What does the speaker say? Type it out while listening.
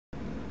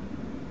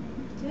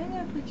don't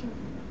know if we can...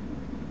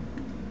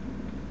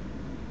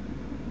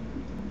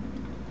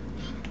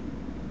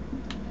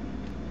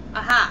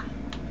 Aha!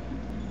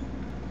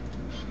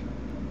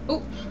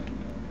 Oh!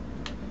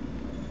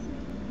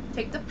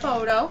 Take the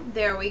photo.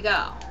 There we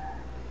go.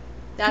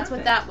 That's Perfect.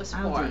 what that was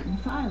I'll for. date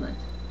and file it.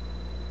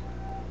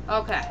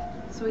 Okay,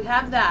 so we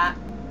have that.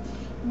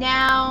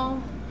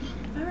 Now,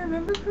 if I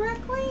remember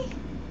correctly,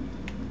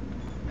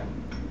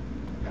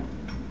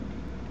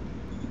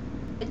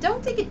 I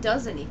don't think it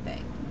does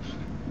anything.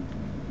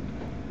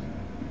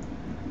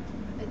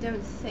 I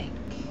don't think.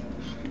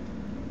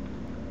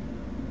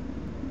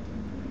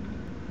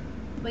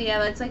 But yeah,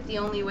 that's like the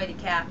only way to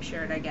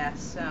capture it, I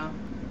guess, so.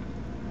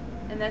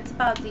 And that's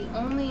about the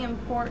only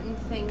important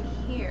thing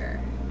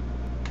here.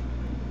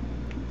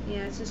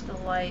 Yeah, it's just a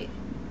light.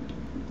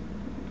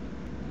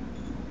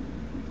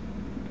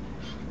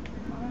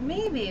 Or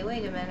maybe,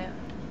 wait a minute.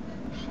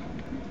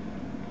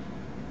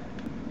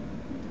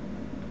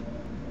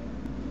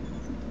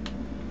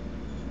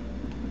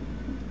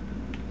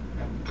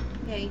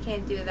 Yeah, you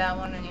can't do that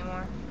one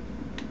anymore.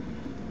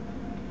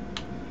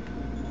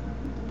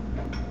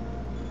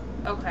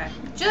 Okay,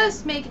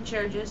 just making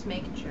sure, just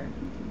making sure.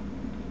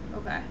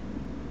 Okay.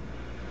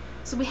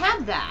 So we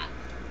have that.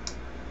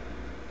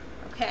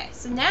 Okay,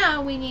 so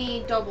now we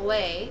need double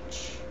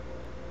H.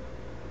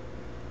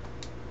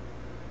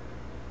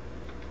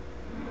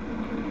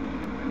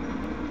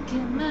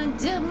 Come on,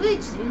 double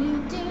H.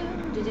 Do do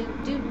do do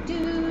do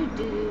do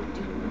do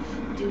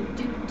do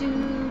do do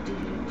do.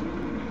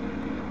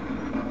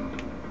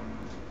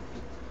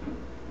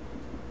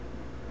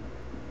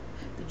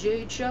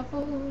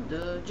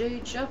 The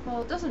Jade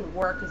Shuffle doesn't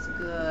work as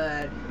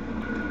good.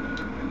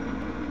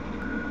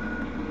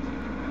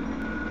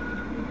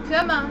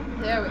 Come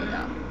on, there we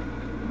go.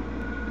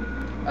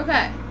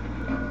 Okay.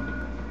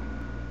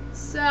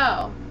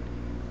 So,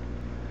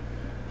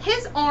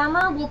 his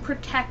armor will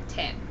protect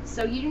him,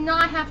 so you do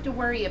not have to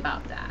worry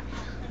about that.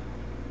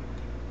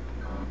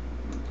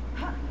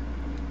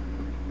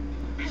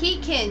 He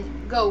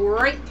can go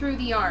right through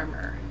the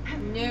armor.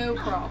 No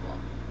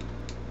problem.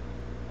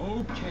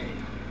 Okay.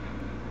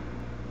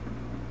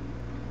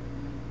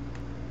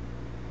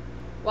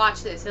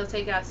 Watch this, he'll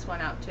take this one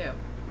out too.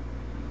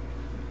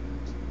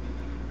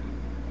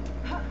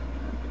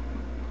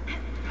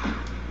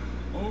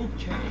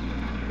 Okay.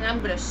 And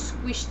I'm gonna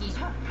squish these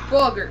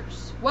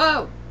boogers.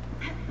 Whoa!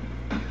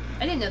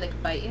 I didn't know they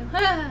could bite you.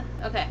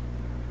 Okay.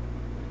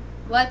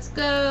 Let's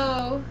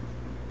go.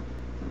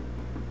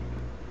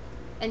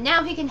 And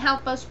now he can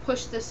help us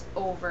push this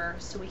over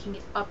so we can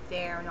get up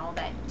there and all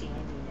that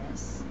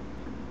dandiness.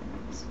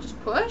 So just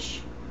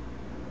push.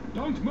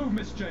 Don't move,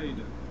 Miss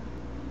Jade.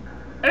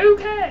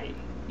 Okay,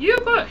 you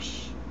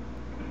push.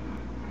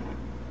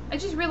 I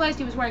just realized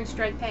he was wearing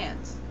striped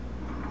pants.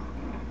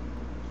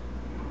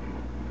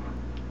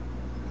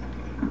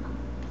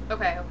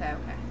 Okay.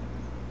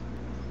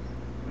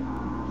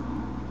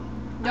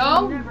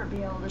 I'll No. never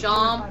be able to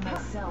Jump. do it by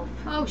myself.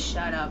 Oh,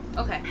 shut up.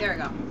 Okay, there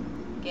we go.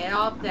 Get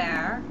up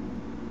there.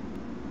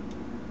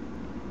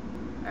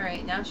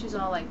 Alright, now she's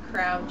all like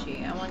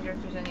crouchy. I wonder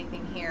if there's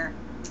anything here.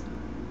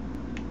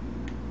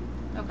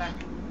 Okay.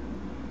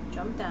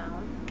 Jump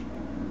down.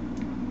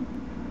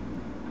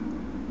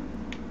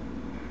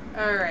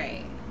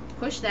 Alright.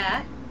 Push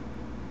that.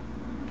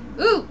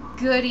 Ooh,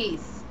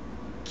 goodies.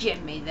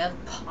 Give me the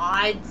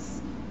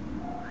pods.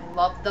 I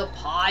love the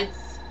pods.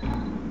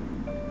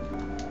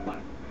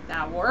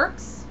 That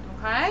works.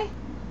 Okay.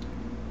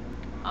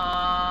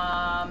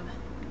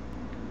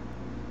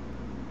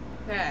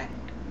 Okay.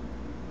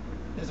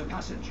 There's a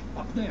passage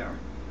up there.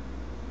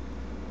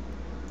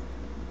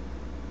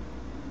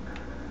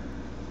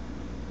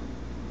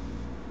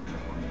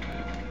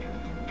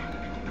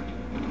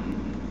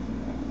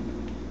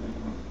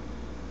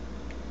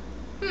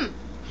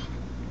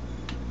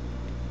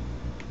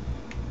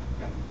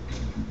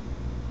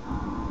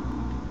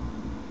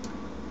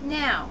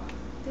 Now,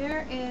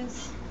 there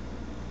is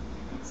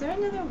there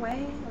another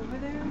way over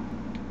there?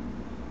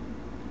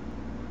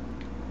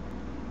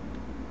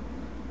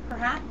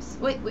 Perhaps?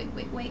 Wait.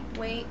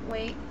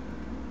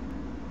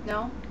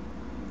 No.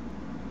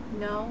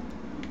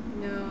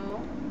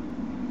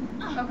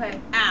 Okay.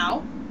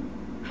 Ow.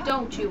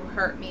 Don't you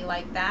hurt me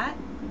like that.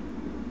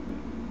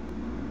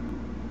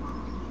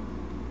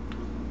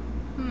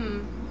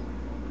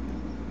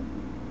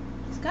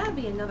 There's gotta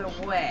be another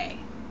way.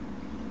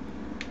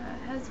 It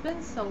has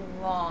been so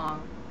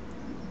long.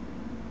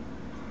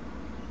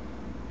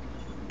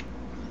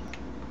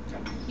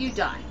 You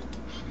die.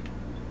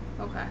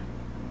 Okay.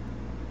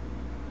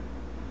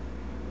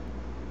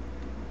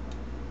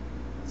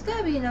 There's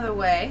gotta be another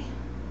way.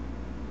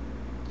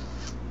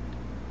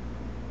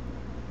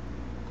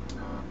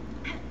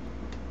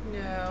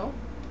 No.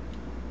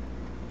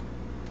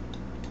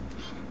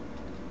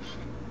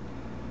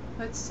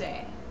 Let's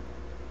see.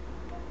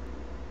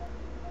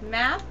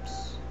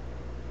 Maps?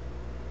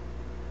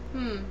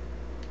 We're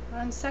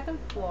on the second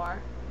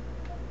floor.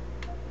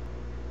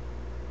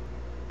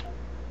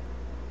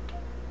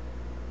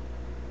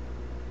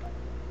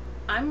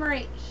 I'm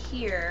right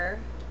here.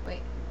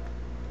 Wait.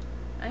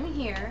 I'm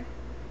here.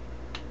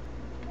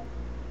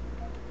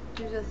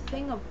 There's a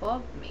thing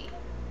above me.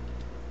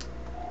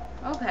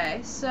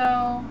 Okay,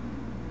 so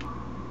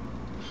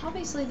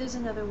obviously there's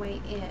another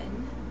way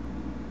in.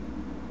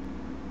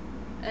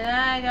 And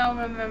I don't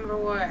remember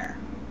where.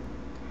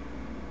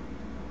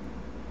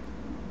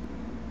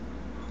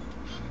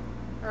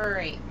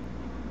 Alright.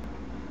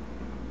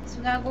 So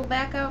we gotta go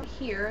back out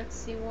here. Let's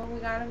see where we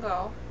gotta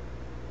go.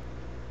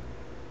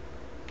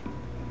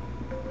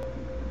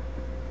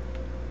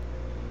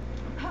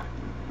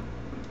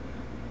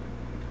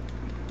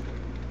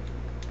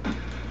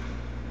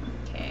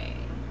 Okay.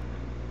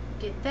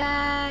 Get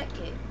that.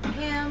 Get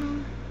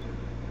him.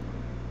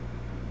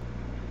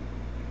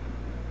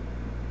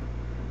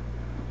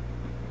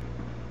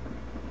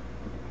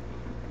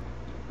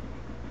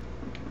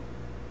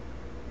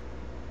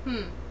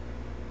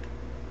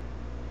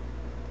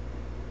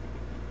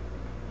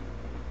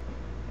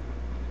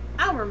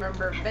 I'll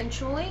remember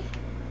eventually.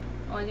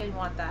 Oh, I didn't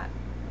want that.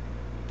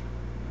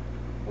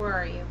 Where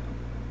are you?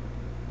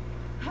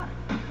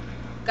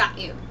 Got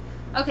you.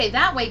 Okay,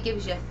 that way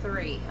gives you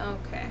 3.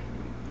 Okay.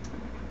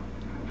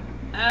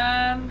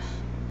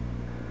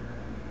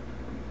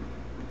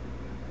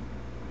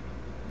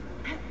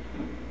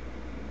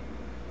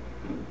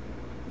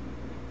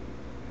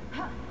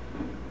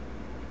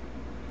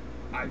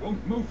 I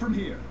won't move from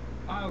here.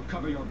 I'll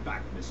cover your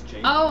back, Miss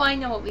Jade. Oh, I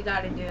know what we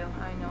gotta do.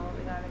 I know what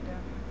we gotta do.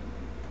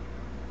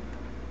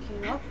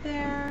 Okay, up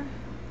there.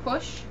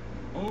 Push.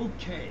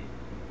 Okay.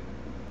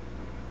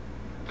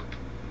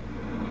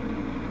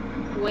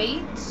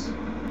 Wait.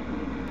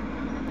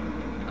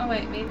 Oh,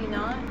 wait, maybe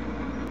not.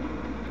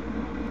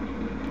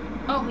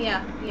 Oh,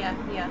 yeah.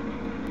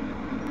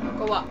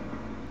 Go up.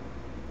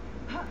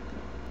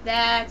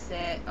 That's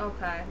it.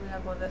 Okay, we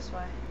gotta go this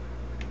way.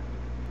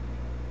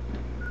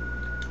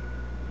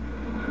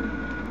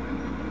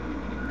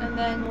 And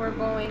then we're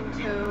going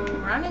to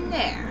run in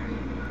there.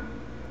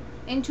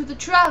 Into the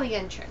trolley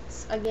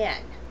entrance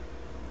again.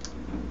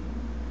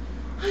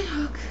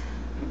 Unhook.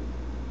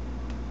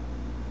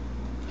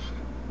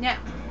 Now.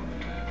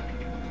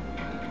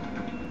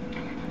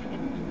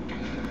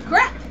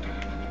 Crap!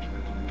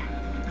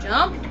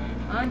 Jump.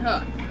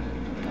 Unhook.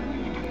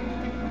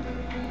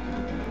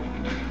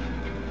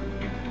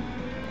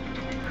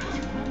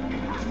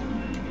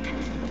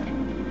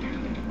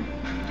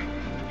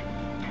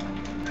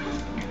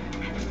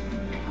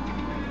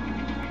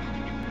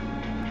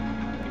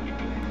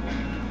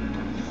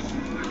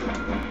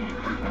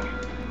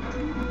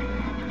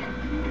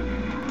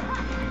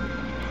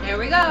 There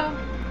we go.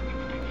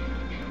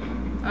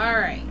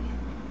 Alright.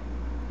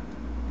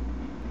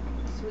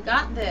 So we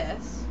got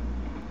this.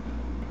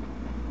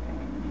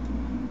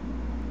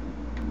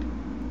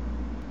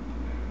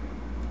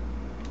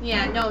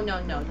 Yeah,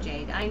 no,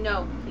 Jade. I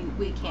know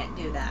we can't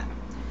do that.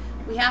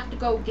 We have to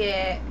go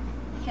get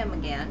him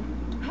again.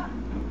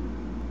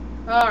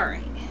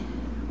 Alright.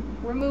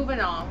 We're moving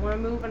on. We're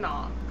moving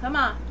on. Come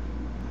on.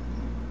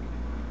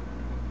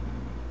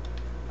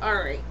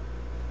 Alright.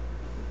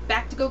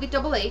 Back to go get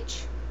Double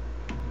H.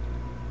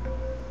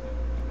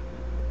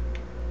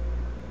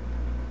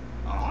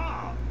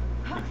 Aha!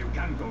 If you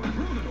can't go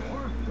through the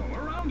door, go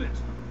around it.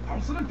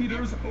 Paulson and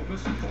Peters,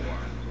 Opus 4.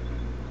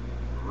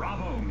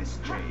 Bravo, Miss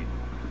Jade.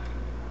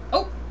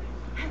 Oh!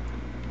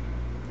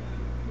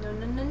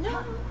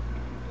 No.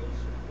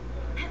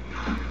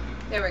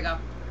 There we go.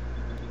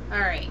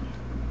 Alright.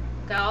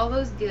 Got all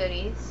those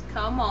goodies.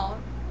 Come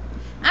on.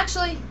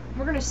 Actually,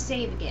 we're gonna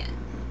save again.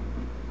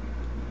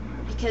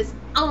 Because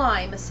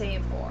I'm a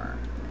save whore.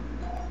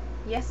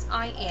 Yes,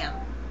 I am.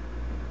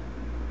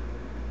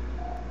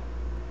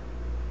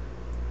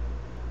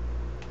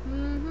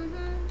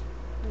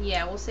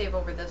 Yeah, we'll save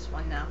over this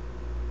one now.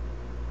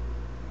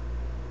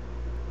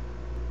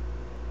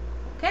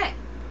 Okay.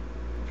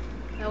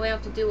 Now we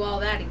have to do all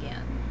that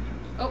again.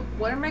 Oh,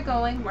 where am I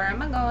going? Where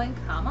am I going?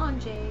 Come on,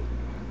 Jade.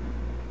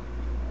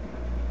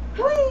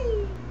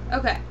 Whee!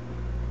 Okay.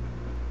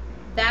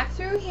 Back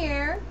through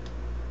here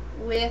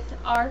with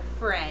our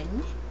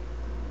friend.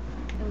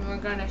 And we're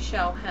going to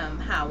show him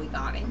how we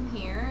got in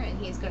here. And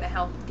he's going to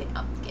help get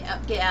up.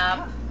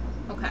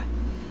 Okay.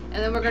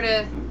 And then we're going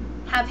to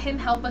have him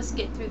help us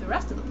get through the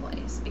rest of the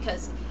place.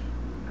 Because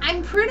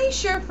I'm pretty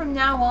sure from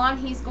now on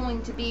he's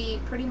going to be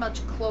pretty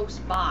much close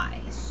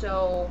by.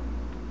 So...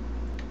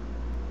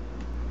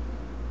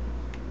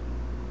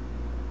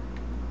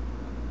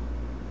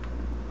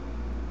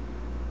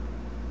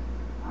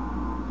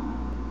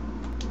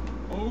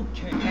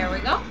 Okay. there we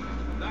go.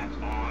 That's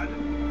odd.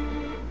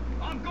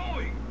 I'm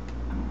going.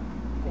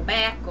 Go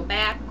back, go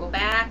back, go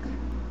back.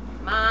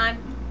 Come on.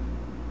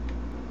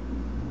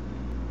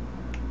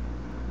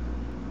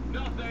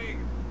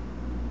 Nothing.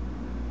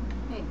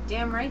 Hey,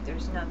 damn right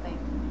there's nothing.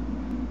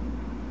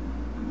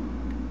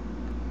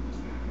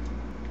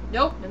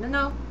 Nope,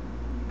 no.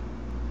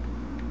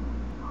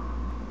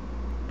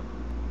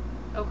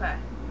 Okay.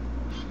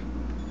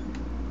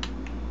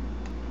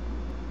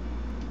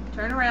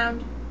 Turn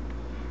around.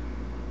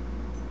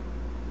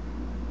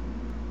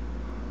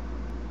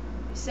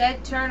 I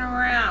said turn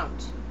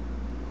around.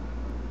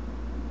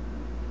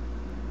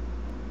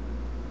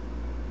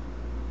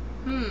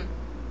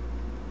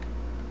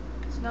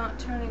 It's not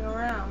turning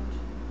around.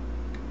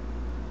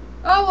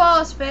 Oh,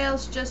 well, it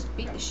fails. Just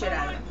beat the shit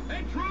out of it.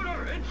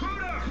 Intruder!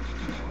 Intruder!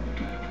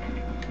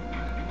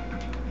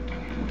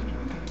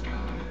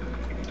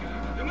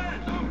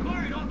 Demand zone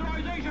clearing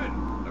authorization!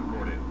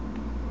 Accorded.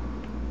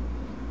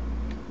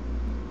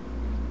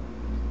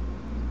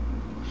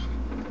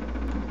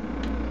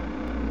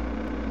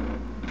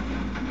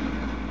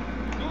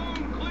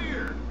 Zone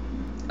clear!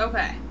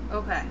 Okay.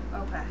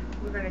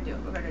 We're gonna do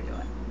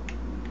it.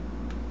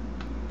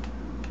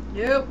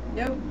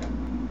 Nope.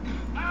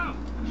 Out!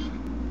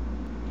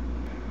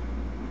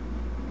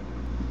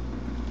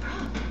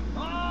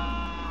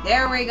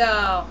 There we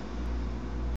go.